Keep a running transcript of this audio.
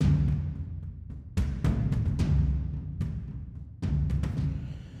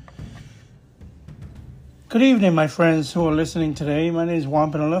Good evening, my friends who are listening today. My name is Juan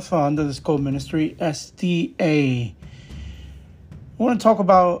Penalefa under the Scope Ministry, SDA. I want to talk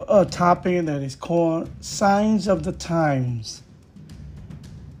about a topic that is called Signs of the Times.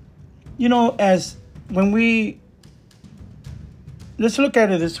 Let's look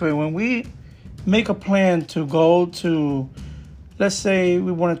at it this way. When we make a plan to go to, let's say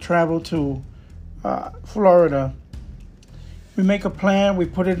we want to travel to Florida, we make a plan, we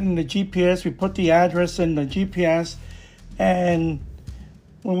put it in the GPS, we put the address in the GPS, and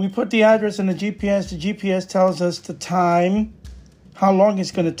when we put the address in the GPS tells us the time, how long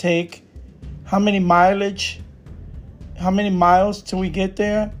it's going to take, how many miles till we get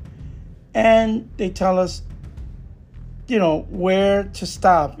there, and they tell us, where to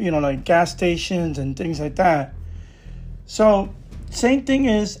stop, like gas stations and things like that. So, same thing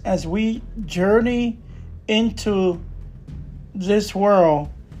is, as we journey into this world,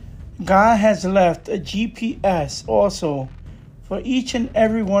 God has left a GPS also for each and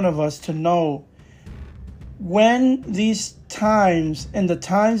every one of us to know when these times and the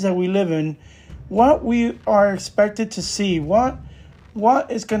times that we live in, what we are expected to see, what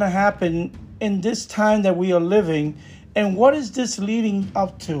is going to happen in this time that we are living, and what is this leading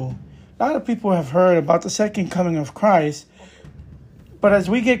up to. A lot of people have heard about the second coming of Christ, but as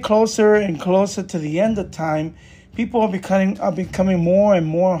we get closer and closer to the end of time, people are becoming more and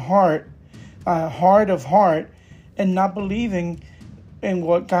more hard of heart and not believing in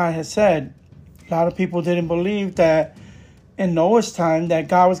what God has said. A lot of people didn't believe that in Noah's time that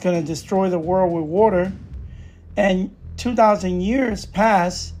God was going to destroy the world with water. And 2,000 years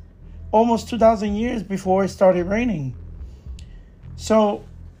passed, almost 2,000 years before it started raining. So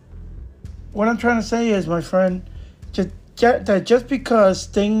what I'm trying to say is, my friend, that just because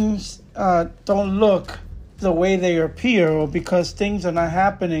things don't look the way they appear, or because things are not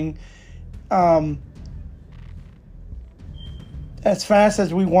happening as fast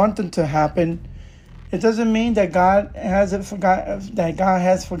as we want them to happen, it doesn't mean that God has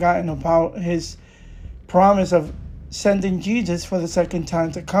forgotten about His promise of sending Jesus for the second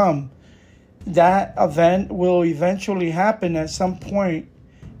time to come. That event will eventually happen at some point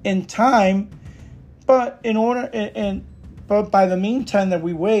in time, but by the meantime that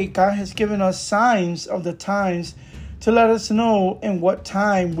we wait, God has given us signs of the times to let us know in what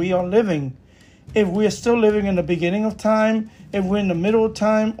time we are living. If we are still living in the beginning of time, if we're in the middle of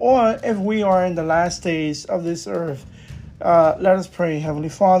time, or if we are in the last days of this earth. Let us pray. Heavenly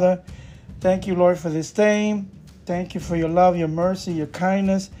Father, thank you, Lord, for this day. Thank you for your love, your mercy, your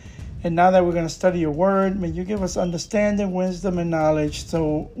kindness. And now that we're going to study your word, may you give us understanding, wisdom, and knowledge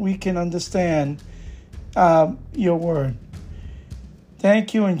so we can understand your word.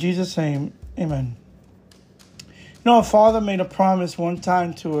 Thank you in Jesus' name. Amen. A father made a promise one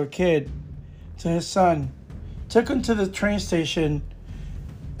time to a kid, to his son. Took him to the train station,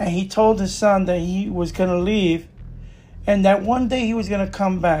 and he told his son that he was going to leave and that one day he was going to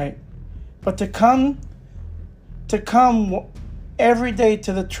come back. But to come every day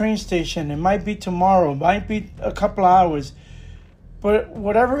to the train station, it might be tomorrow, it might be a couple hours, but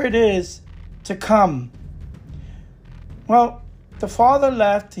whatever it is, to come. Well, the father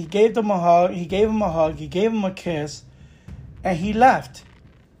left. He gave him a hug, he gave him a kiss, and he left.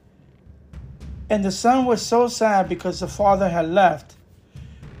 And the son was so sad because the father had left.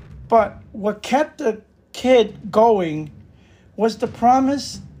 But what kept the kid going was the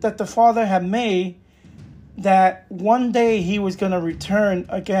promise that the father had made that one day he was going to return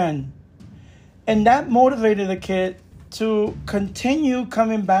again. And that motivated the kid to continue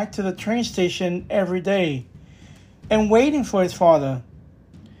coming back to the train station every day and waiting for his father.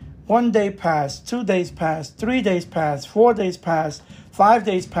 1 day passed, 2 days passed, 3 days passed, 4 days passed, 5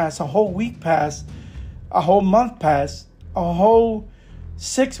 days passed, a whole week passed, a whole month passed, a whole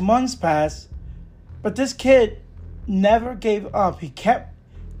 6 months passed. But this kid never gave up. He kept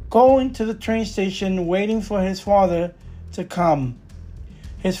going to the train station waiting for his father to come.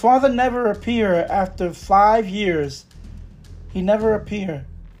 His father never appeared after 5 years. He never appeared.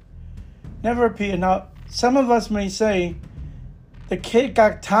 Never appeared. Now, some of us may say the kid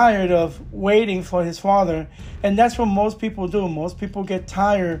got tired of waiting for his father, and that's what most people do. Most people get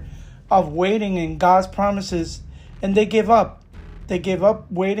tired of waiting in God's promises, and they give up. They give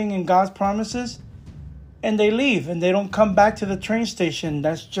up waiting in God's promises, and they leave, and they don't come back to the train station.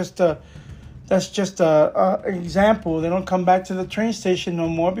 That's just a example. They don't come back to the train station no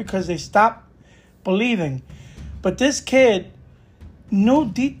more because they stop believing. But this kid knew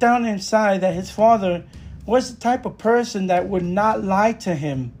deep down inside that his father was the type of person that would not lie to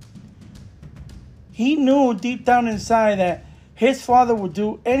him. He knew deep down inside that his father would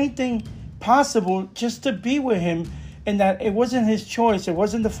do anything possible just to be with him, and that it wasn't his choice. It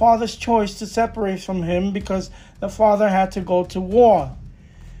wasn't the Father's choice to separate from him because the Father had to go to war.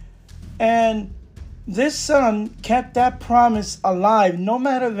 And this son kept that promise alive, no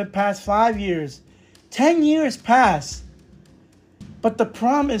matter if it passed 5 years, 10 years passed. But the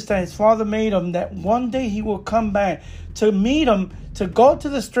promise that his father made him, that one day he will come back to meet him, to go to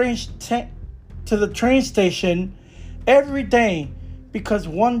the train station every day, because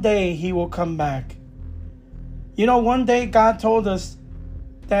one day he will come back. You know, one day God told us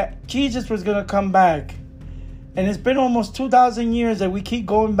that Jesus was going to come back. And it's been almost 2,000 years that we keep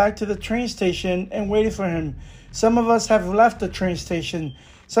going back to the train station and waiting for him. Some of us have left the train station.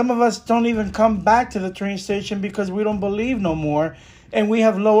 Some of us don't even come back to the train station because we don't believe no more. And we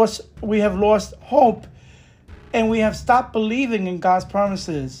have lost hope. And we have stopped believing in God's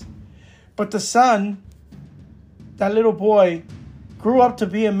promises. But the son, that little boy, grew up to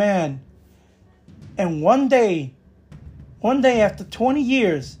be a man. And one day after 20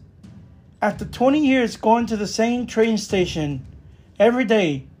 years going to the same train station every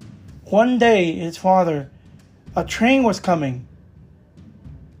day, one day his father, a train was coming.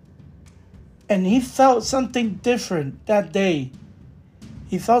 And he felt something different that day.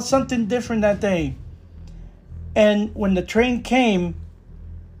 And when the train came,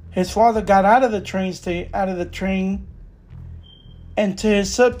 his father got out of the train, and to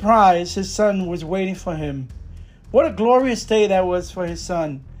his surprise, his son was waiting for him. What a glorious day that was for his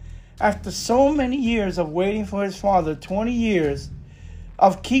son. After so many years of waiting for his father, 20 years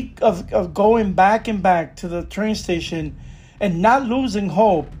of going back and back to the train station and not losing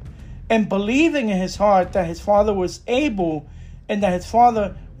hope and believing in his heart that his father was able, and that his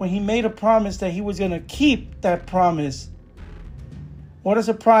father, when he made a promise, that he was going to keep that promise. What a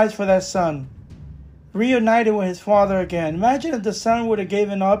surprise for that son. Reunited with his father again. Imagine if the son would have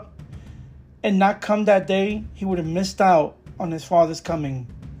given up and not come that day. He would have missed out on his father's coming.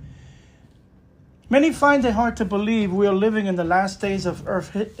 Many find it hard to believe we are living in the last days of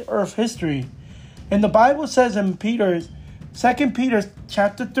earth history. And the Bible says in 2 Peter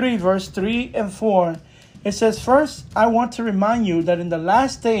chapter 3, verse 3 and 4, it says, "First, I want to remind you that in the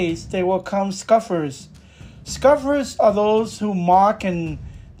last days there will come scoffers." Scoffers are those who mock and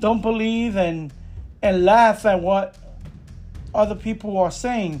don't believe and laugh at what other people are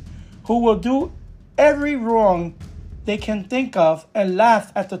saying, who will do every wrong they can think of and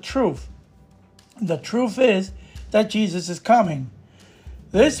laugh at the truth. The truth is that Jesus is coming.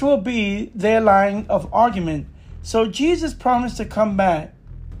 This will be their line of argument. So Jesus promised to come back.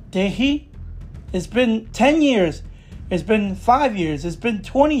 Did he? It's been 10 years. It's been 5 years. It's been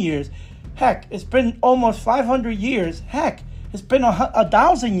 20 years. Heck, it's been almost 500 years. Heck, it's been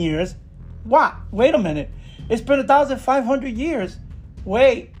 1,000 years. What? Wait a minute. It's been 1,500 years.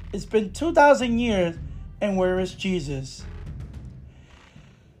 Wait, it's been 2,000 years. And where is Jesus?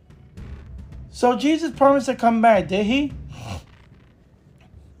 So Jesus promised to come back, did he?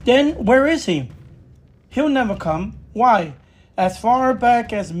 Then where is he? He'll never come. Why? As far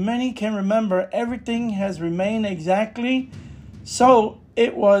back as many can remember, everything has remained exactly so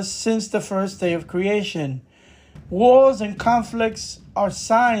it was since the first day of creation. Wars and conflicts are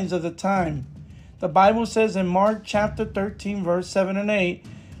signs of the time. The Bible says in Mark chapter 13, verse 7 and 8,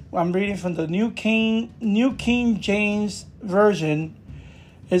 I'm reading from the New King James Version.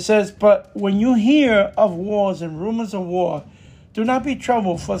 It says, "But when you hear of wars and rumors of war, do not be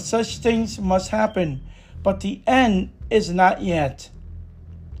troubled, for such things must happen, but the end is not yet.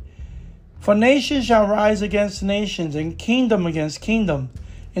 For nation shall rise against nations, and kingdom against kingdom,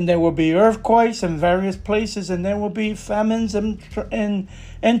 and there will be earthquakes in various places, and there will be famines and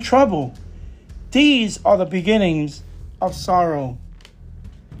trouble. These are the beginnings of sorrow."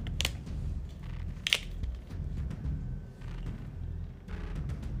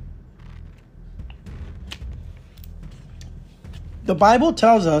 The Bible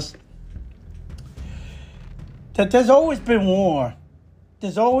tells us that there's always been war.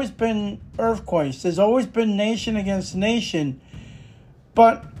 There's always been earthquakes. There's always been nation against nation.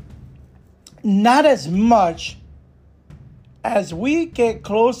 But not as much as we get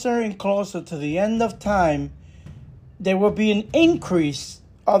closer and closer to the end of time. There will be an increase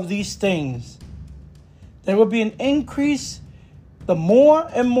of these things. There will be an increase. The more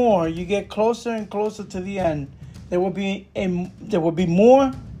and more you get closer and closer to the end, there will be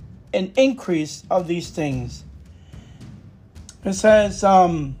more an increase of these things. It says,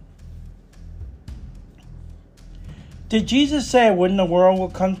 did Jesus say when the world will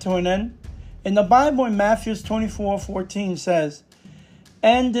come to an end? In the Bible, in Matthew 24:14 says,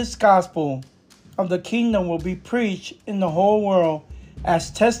 "And this gospel of the kingdom will be preached in the whole world,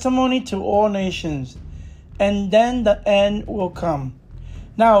 as testimony to all nations, and then the end will come.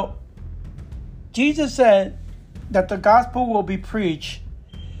 Now, Jesus said that the gospel will be preached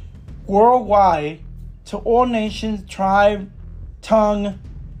worldwide to all nations, tribe, tongue,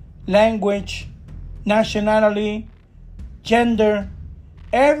 language, nationality, gender.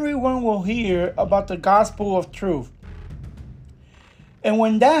 Everyone will hear about the gospel of truth. And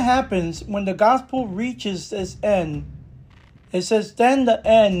when that happens, when the gospel reaches its end, it says, then the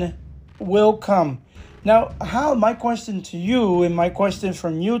end will come. Now, my question to you and my question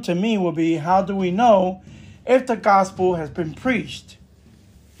from you to me will be, how do we know if the gospel has been preached?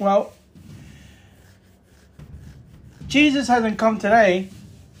 Well, Jesus hasn't come today,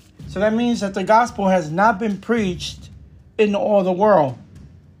 so that means that the gospel has not been preached in all the world.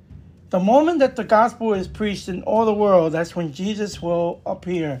 The moment that the gospel is preached in all the world, that's when Jesus will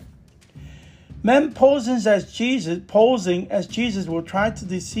appear. Men posing as Jesus will try to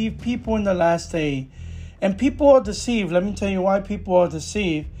deceive people in the last day. And people are deceived. Let me tell you why people are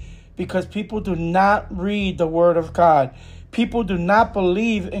deceived. Because people do not read the word of God. People do not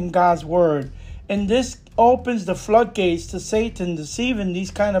believe in God's word. And this opens the floodgates to Satan deceiving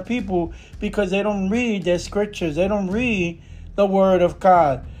these kind of people because they don't read their scriptures. They don't read the word of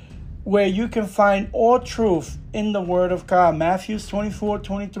God, where you can find all truth in the word of God. Matthew 24,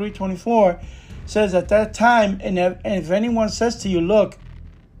 23, 24 says at that time, and if anyone says to you, look,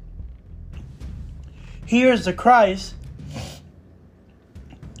 here's the Christ,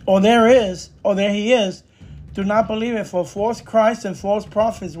 or there he is, do not believe it, for false Christs and false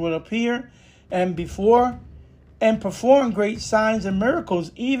prophets will appear and perform great signs and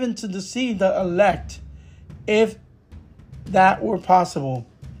miracles, even to deceive the elect, if that were possible.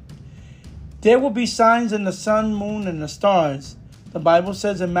 There will be signs in the sun, moon, and the stars. The Bible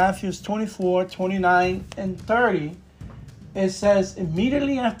says in Matthew 24, 29, and 30, it says,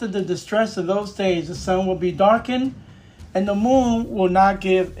 immediately after the distress of those days, the sun will be darkened, and the moon will not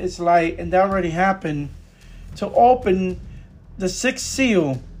give its light. And that already happened, to open the sixth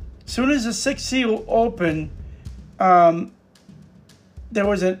seal. As soon as the sixth seal opened, there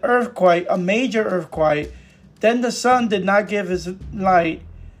was an earthquake, a major earthquake. Then the sun did not give its light.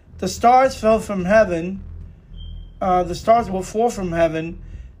 The stars fell from heaven. The stars will fall from heaven,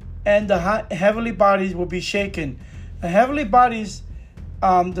 and the heavenly bodies will be shaken. The heavenly bodies,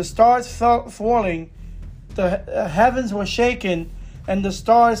 the stars falling, the heavens were shaken, and the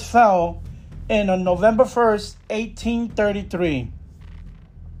stars fell on November 1st, 1833.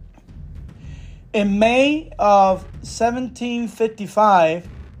 In May of 1755,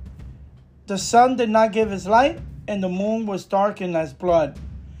 the sun did not give its light, and the moon was darkened as blood.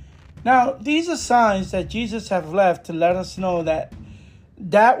 Now, these are signs that Jesus have left to let us know that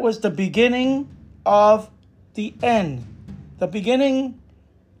was the beginning of the end. The beginning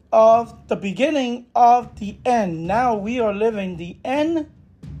of the end. Now we are living the end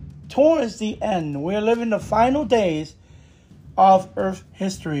towards the end. We are living the final days of earth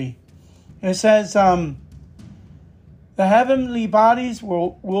history. It says, the heavenly bodies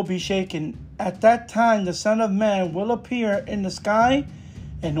will be shaken. At that time, the Son of Man will appear in the sky,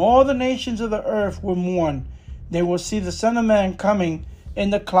 and all the nations of the earth will mourn. They will see the Son of Man coming in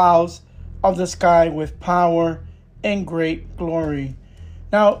the clouds of the sky with power and great glory.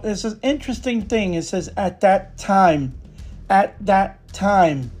 Now, this is an interesting thing. It says, at that time. At that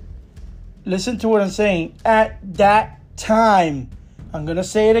time. Listen to what I'm saying. At that time. I'm going to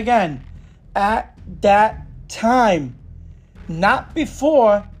say it again. At that time. Not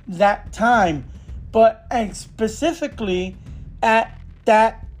before that time, but specifically at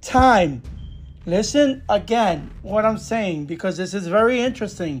that time. Listen again what I'm saying, because this is very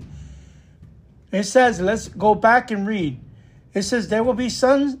interesting. It says, let's go back and read. It says, there will be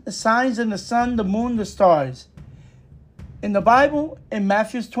signs in the sun, the moon, the stars. In the Bible, in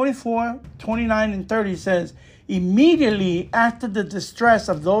Matthew 24, 29, and 30, it says, immediately after the distress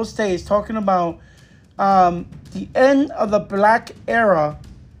of those days, talking about the end of the black era,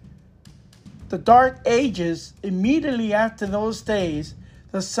 the dark ages, immediately after those days,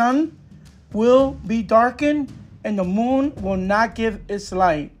 the sun will be darkened and the moon will not give its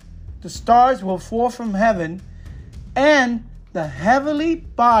light. The stars will fall from heaven and the heavenly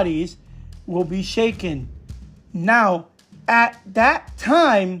bodies will be shaken. Now, at that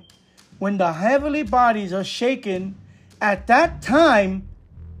time, when the heavenly bodies are shaken, at that time,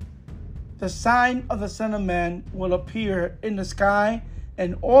 the sign of the Son of Man will appear in the sky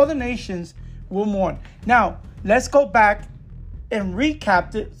and all the nations will mourn. Now, let's go back and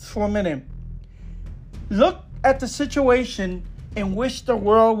recap it for a minute. Look at the situation in which the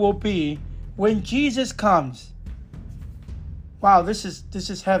world will be when Jesus comes. Wow, this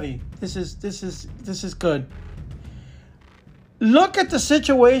is heavy. This is good. Look at the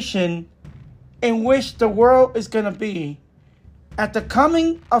situation in which the world is going to be at the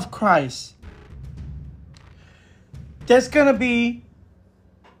coming of Christ. There's going to be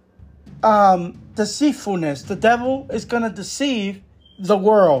deceitfulness. The devil is going to deceive the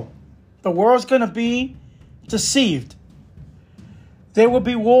world. The world's going to be deceived. There will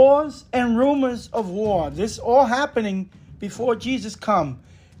be wars and rumors of war. This all happening before Jesus come.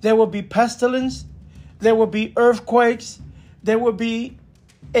 There will be pestilence. There will be earthquakes. There will be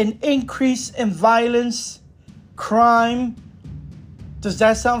an increase in violence, crime. Does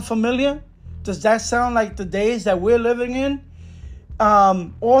that sound familiar? Does that sound like the days that we're living in?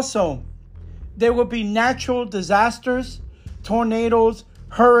 Also, there will be natural disasters, tornadoes,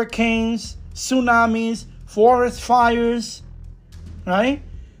 hurricanes, tsunamis, forest fires, right?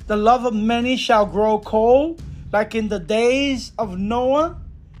 The love of many shall grow cold, like in the days of Noah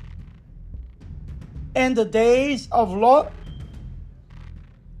and the days of Lot.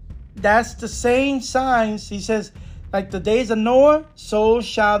 That's the same signs. He says, like the days of Noah, so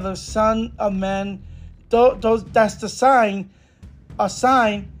shall the Son of Man. That's the sign, a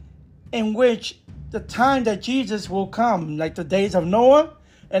sign in which the time that Jesus will come, like the days of Noah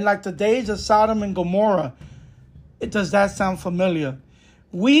and like the days of Sodom and Gomorrah. Does that sound familiar?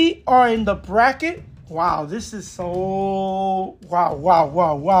 We are in the bracket. Wow, this is so...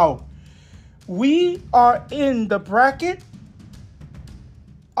 Wow. We are in the bracket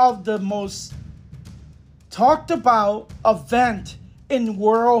of the most talked about event in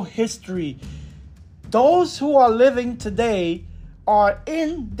world history. Those who are living today are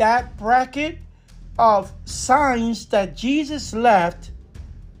in that bracket of signs that Jesus left,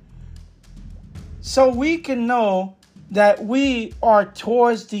 so we can know that we are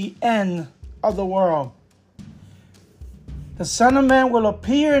towards the end of the world. The Son of Man will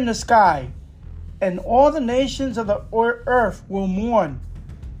appear in the sky, and all the nations of the earth will mourn.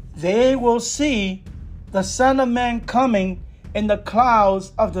 They will see the Son of Man coming in the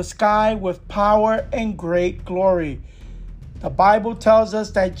clouds of the sky with power and great glory. The Bible tells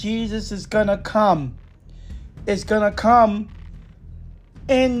us that Jesus is going to come. It's going to come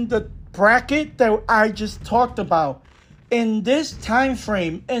in the bracket that I just talked about. In this time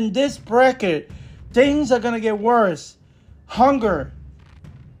frame, in this bracket, things are going to get worse. Hunger,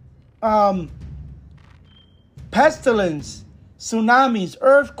 pestilence, tsunamis,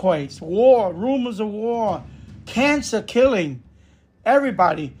 earthquakes, war, rumors of war, cancer killing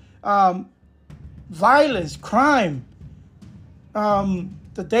everybody, violence, crime,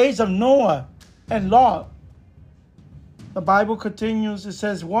 the days of Noah and Lot. The Bible continues, it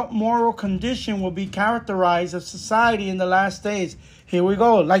says, what moral condition will be characterized of society in the last days? Here we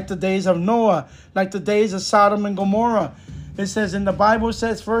go, like the days of Noah, like the days of Sodom and Gomorrah. It says, in the Bible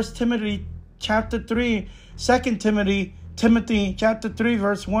says, 1 Timothy chapter 3, 2 Timothy chapter 3,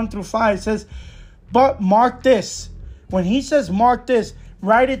 verse 1 through 5, it says, but mark this. When he says mark this,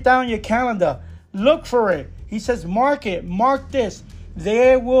 write it down your calendar. Look for it. He says mark it, mark this.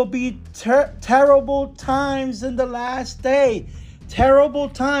 There will be terrible times in the last day. Terrible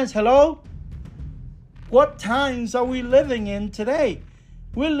times. Hello? What times are we living in today?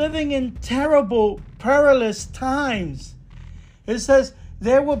 We're living in terrible, perilous times. It says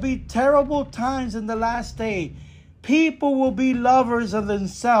there will be terrible times in the last day. People will be lovers of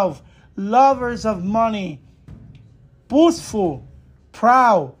themselves, lovers of money, boastful,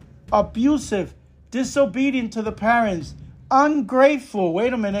 proud, abusive, disobedient to the parents, ungrateful.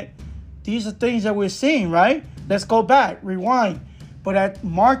 Wait a minute. These are things that we're seeing, right? Let's go back, rewind. But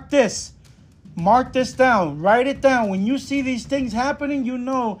mark this down, write it down. When you see these things happening, you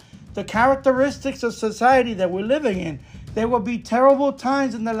know the characteristics of society that we're living in. There will be terrible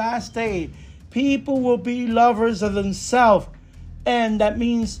times in the last day. People will be lovers of themselves, and that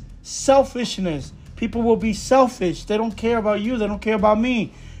means selfishness. People will be selfish. They don't care about you. They don't care about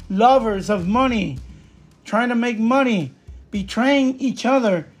me. Lovers of money, trying to make money, betraying each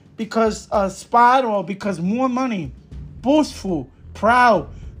other because a spot or because more money. Boastful, proud,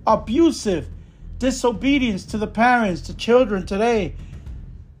 abusive, disobedience to the parents, to children today.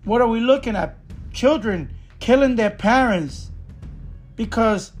 What are we looking at? Children killing their parents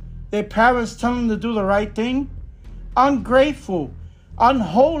because their parents tell them to do the right thing. Ungrateful,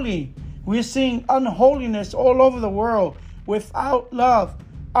 unholy. We're seeing unholiness all over the world. Without love,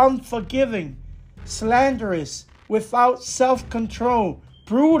 unforgiving, slanderous, without self-control,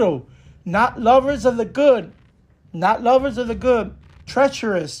 brutal, not lovers of the good,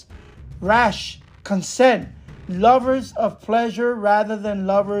 treacherous, rash, consent, lovers of pleasure rather than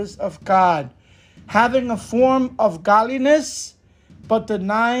lovers of God. having a form of godliness, but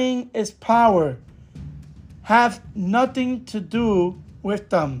denying its power, have nothing to do with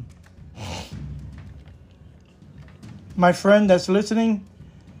them. My friend that's listening,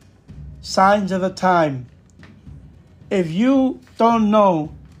 signs of the time. If you don't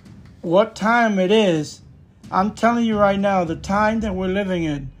know what time it is, I'm telling you right now, the time that we're living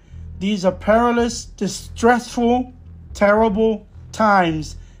in, these are perilous, distressful, terrible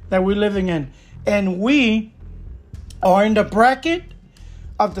times that we're living in. And we are in the bracket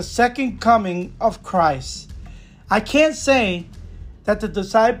of the second coming of Christ. I can't say that the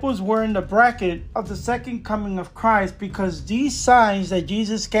disciples were in the bracket of the second coming of Christ, because these signs that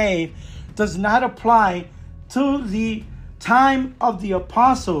Jesus gave does not apply to the time of the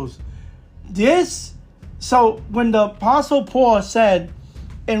apostles. So when the apostle Paul said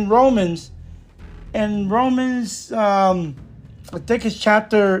in Romans, I think it's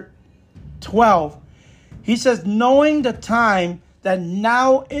chapter 12, he says, knowing the time, that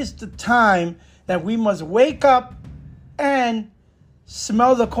now is the time that we must wake up and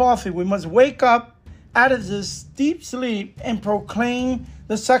smell the coffee. We must wake up out of this deep sleep and proclaim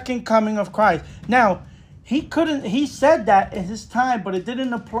the second coming of Christ. Now, he said that in his time, but it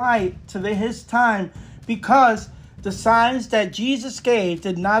didn't apply to his time, because the signs that Jesus gave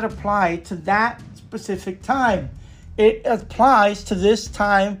did not apply to that specific time. It applies to this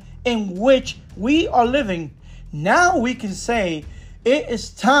time in which we are living. Now we can say it is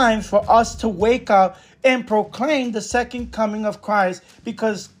time for us to wake up and proclaim the second coming of Christ,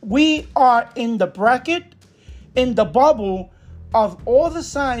 because we are in the bracket, in the bubble of all the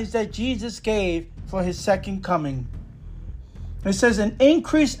signs that Jesus gave for his second coming. It says, an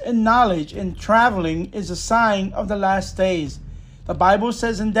increase in knowledge and traveling is a sign of the last days. The Bible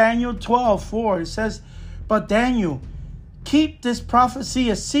says in Daniel 12:4, it says, but Daniel, keep this prophecy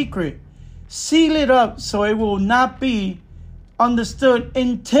a secret. Seal it up so it will not be understood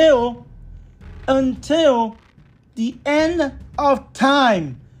until the end of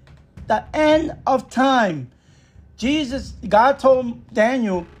time. The end of time. God told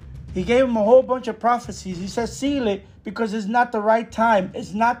Daniel, he gave him a whole bunch of prophecies. He said, seal it, because it's not the right time.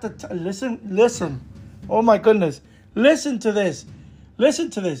 It's not the time. Listen. Oh my goodness. Listen to this.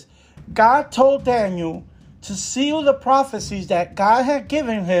 God told Daniel to seal the prophecies that God had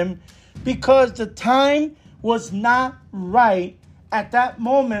given him, because the time was not right at that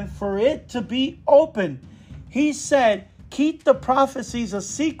moment for it to be open. He said, keep the prophecies a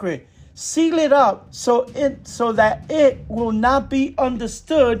secret. Seal it up so that it will not be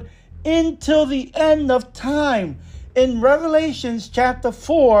understood until the end of time. In Revelations chapter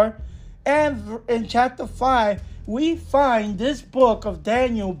 4 and in chapter 5, we find this book of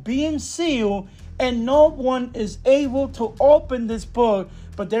Daniel being sealed, and no one is able to open this book,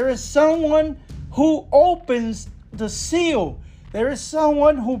 but there is someone who opens the seal. There is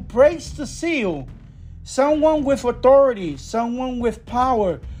someone who breaks the seal. Someone with authority, someone with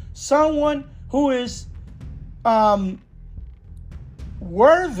power, someone who is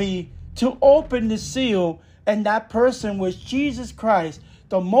worthy to open the seal, and that person was Jesus Christ.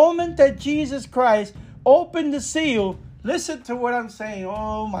 The moment that Jesus Christ opened the seal, listen to what I'm saying.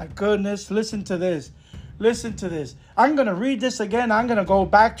 Oh my goodness, listen to this. I'm going to read this again. I'm going to go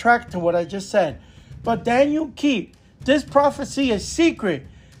backtrack to what I just said. But Daniel, keep this prophecy a secret.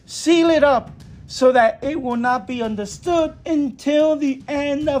 Seal it up so that it will not be understood until the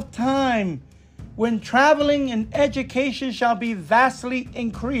end of time, when traveling and education shall be vastly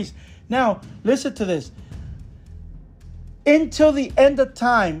increased. Now, listen to this. Until the end of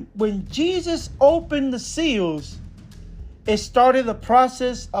time, when Jesus opened the seals, it started the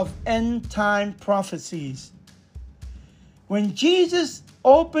process of end time prophecies. When Jesus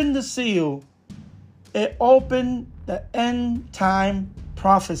opened the seal, it opened the end time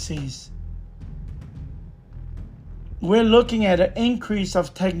prophecies. We're looking at an increase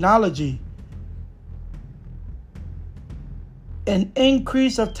of technology. An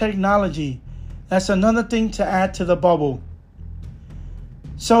increase of technology. That's another thing to add to the bubble.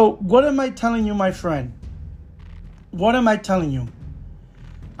 So what am I telling you, my friend? What am I telling you?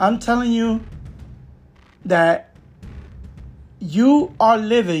 I'm telling you that you are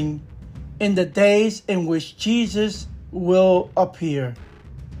living in the days in which Jesus will appear.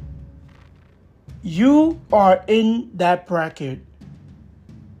 You are in that bracket.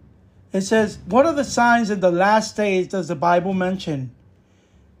 It says, what are the signs in the last days does the Bible mention?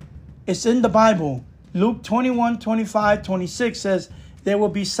 It's in the Bible. Luke 21:25-26 says, there will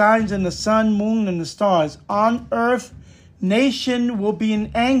be signs in the sun, moon, and the stars. On earth, nation will be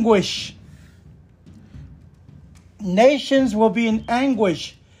in anguish. Nations will be in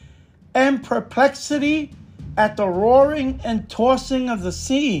anguish. and perplexity at the roaring and tossing of the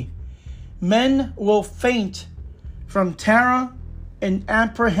sea. Men will faint from terror and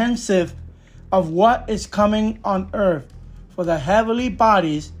apprehensive of what is coming on earth, for the heavenly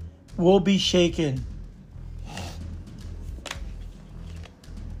bodies will be shaken.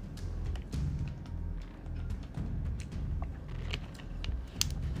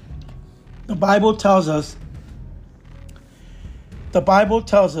 The Bible tells us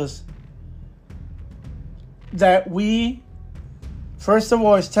that we, first of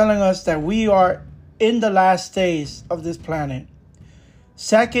all, is telling us that we are in the last days of this planet.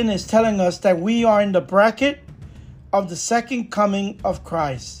 Second is telling us that we are in the bracket of the second coming of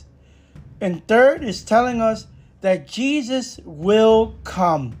Christ. And third is telling us that Jesus will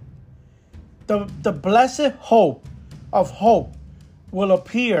come. The blessed hope of hope will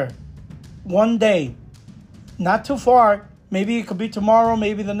appear one day. Not too far. Maybe it could be tomorrow,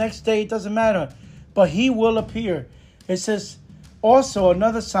 maybe the next day, it doesn't matter. But he will appear. It says also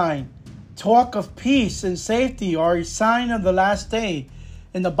another sign. Talk of peace and safety are a sign of the last day.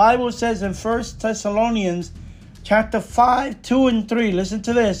 And the Bible says in 1 Thessalonians chapter 5, 2 and 3, listen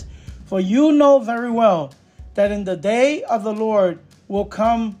to this. For you know very well that in the day of the Lord will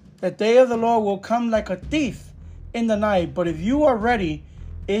come, the day of the Lord will come like a thief in the night. But if you are ready,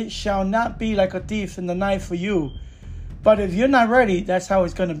 it shall not be like a thief in the night for you. But if you're not ready, that's how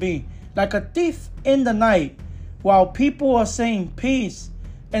it's going to be. Like a thief in the night, while people are saying peace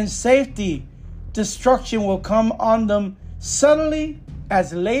and safety, destruction will come on them suddenly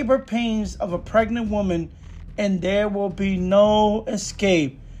as labor pains of a pregnant woman, and there will be no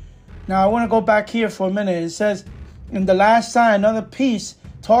escape. Now, I want to go back here for a minute. It says, in the last sign, another peace,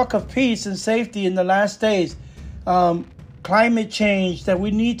 talk of peace and safety in the last days. Climate change, that we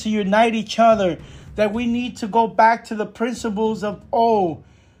need to unite each other, that we need to go back to the principles of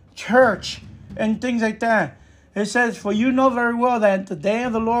church and things like that. It says, for you know very well that the day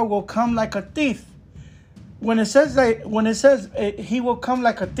of the Lord will come like a thief. When it says he will come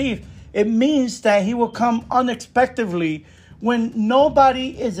like a thief, it means that he will come unexpectedly when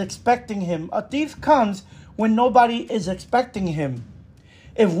nobody is expecting him. A thief comes when nobody is expecting him.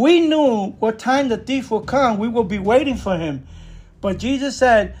 If we knew what time the thief will come, we will be waiting for him. But Jesus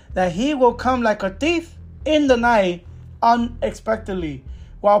said that he will come like a thief in the night unexpectedly.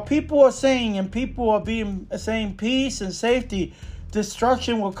 While people are saying saying peace and safety,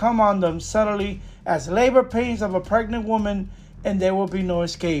 destruction will come on them suddenly as labor pains of a pregnant woman, and there will be no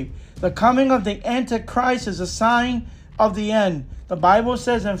escape. The coming of the Antichrist is a sign of the end. The Bible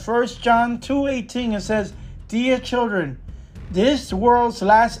says in 1 John 2:18, it says, dear children, this world's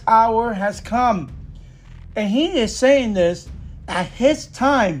last hour has come. And he is saying this at his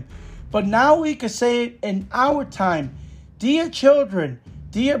time. But now we can say it in our time. Dear children,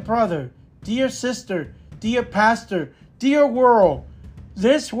 dear brother, dear sister, dear pastor, dear world,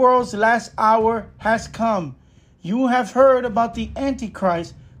 this world's last hour has come. You have heard about the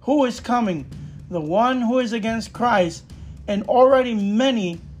Antichrist who is coming, the one who is against Christ, and already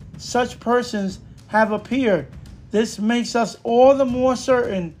many such persons have appeared. This makes us all the more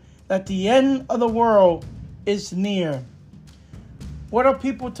certain that the end of the world is near. What are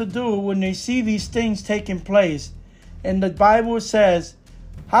people to do when they see these things taking place? And the Bible says,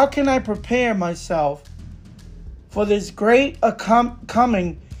 how can I prepare myself for this great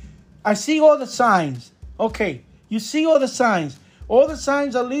coming? I see all the signs. Okay, you see all the signs. All the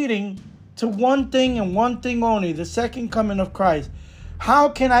signs are leading to one thing and one thing only, the second coming of Christ. How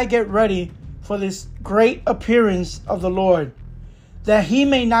can I get ready for this great appearance of the Lord, that he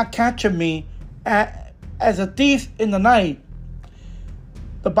may not capture me as a thief in the night?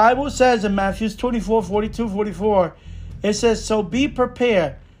 The Bible says in Matthew 24, 42, 44, it says, so be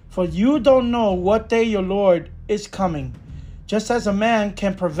prepared, for you don't know what day your Lord is coming. Just as a man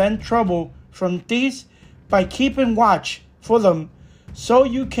can prevent trouble from thieves by keeping watch for them, so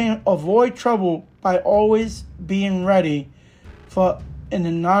you can avoid trouble by always being ready for an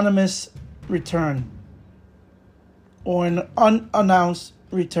anonymous return or an unannounced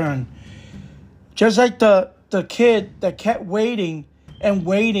return. Just like the kid that kept waiting and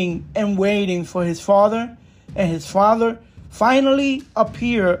waiting and waiting for his father, and his father finally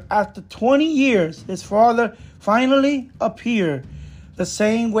appeared after 20 years. His father finally appeared. The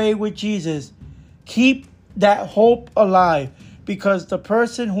same way with Jesus. Keep that hope alive, because the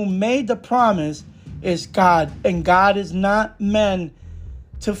person who made the promise is God, and God is not meant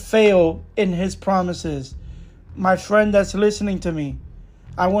to fail in his promises. My friend that's listening to me,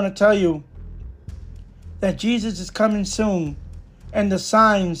 I want to tell you that Jesus is coming soon, and the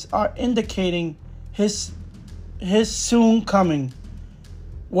signs are indicating his soon coming.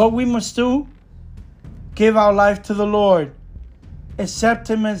 What we must do? Give our life to the Lord, accept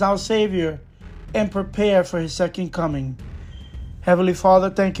Him as our Savior, and prepare for His second coming. Heavenly Father,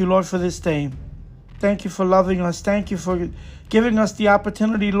 thank you, Lord, for this day. Thank you for loving us. Thank you for giving us the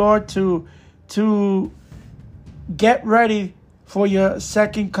opportunity, Lord, to get ready for your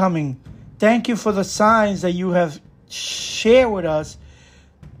second coming. Thank you for the signs that you have shared with us.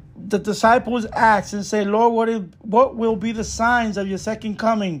 The disciples asked and said, Lord, what will be the signs of your second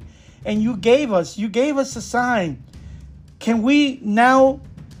coming? And you gave us a sign. Can we now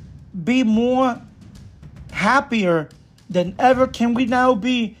be more happier than ever? Can we now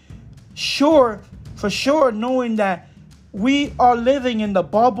be for sure, knowing that we are living in the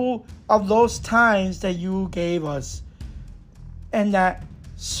bubble of those times that you gave us, and that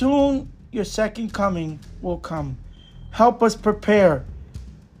soon your second coming will come? Help us prepare.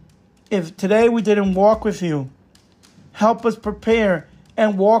 If today we didn't walk with you, help us prepare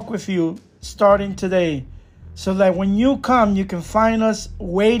and walk with you starting today, so that when you come, you can find us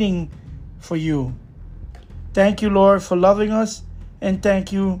waiting for you. Thank you, Lord, for loving us, and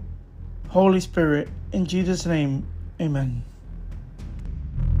thank you, Holy Spirit. In Jesus' name, amen.